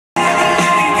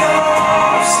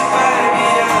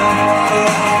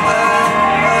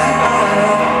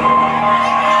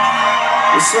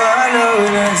follow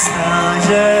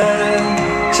nostalgia,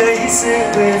 chase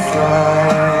it with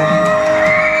fire.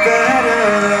 Better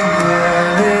than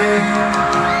dwelling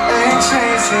and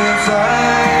chasing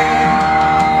fire.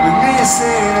 We're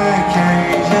missing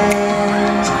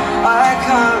occasions I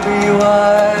can't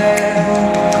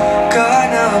rewind.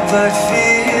 Can't help but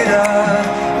feel I've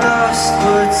lost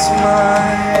what's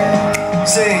mine.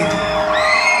 Sing.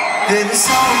 There's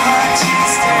so much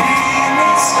history in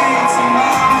the streets and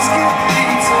moms get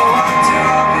beat to wonder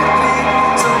of the beat.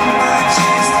 So much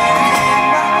history in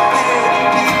my head.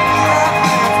 People I've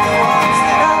left, the ones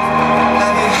that I've.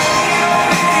 Have you heard your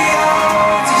radio?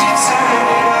 Did you turn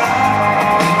it up?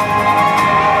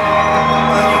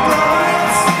 Are you blowing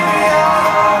stereo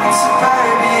in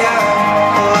suburbia?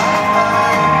 Oh,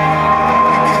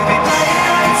 you could be playing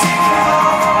on a ticket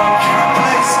home, can't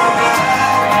play so bad.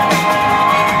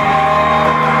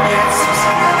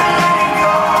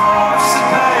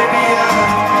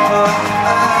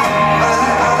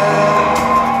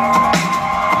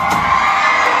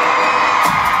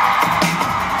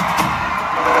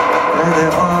 They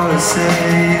all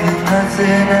say that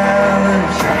nothing ever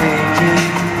changes.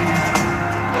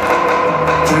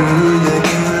 Through the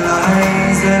new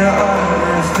lines that are on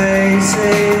their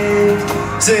faces.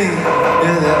 Sing!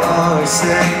 Yeah, they all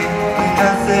say that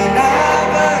nothing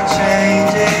ever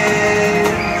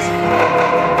changes.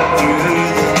 Through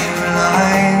the new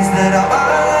lines that are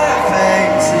on their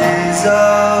faces.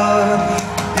 Oh,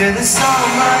 yeah, there's so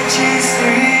much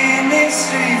history in these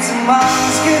streets and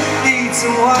moms get beat to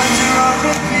wonder on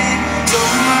repeat. So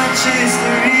much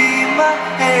history in my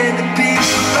head. The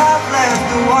people I've left,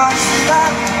 the ones that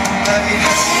I've. Have you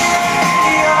heard the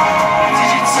radio?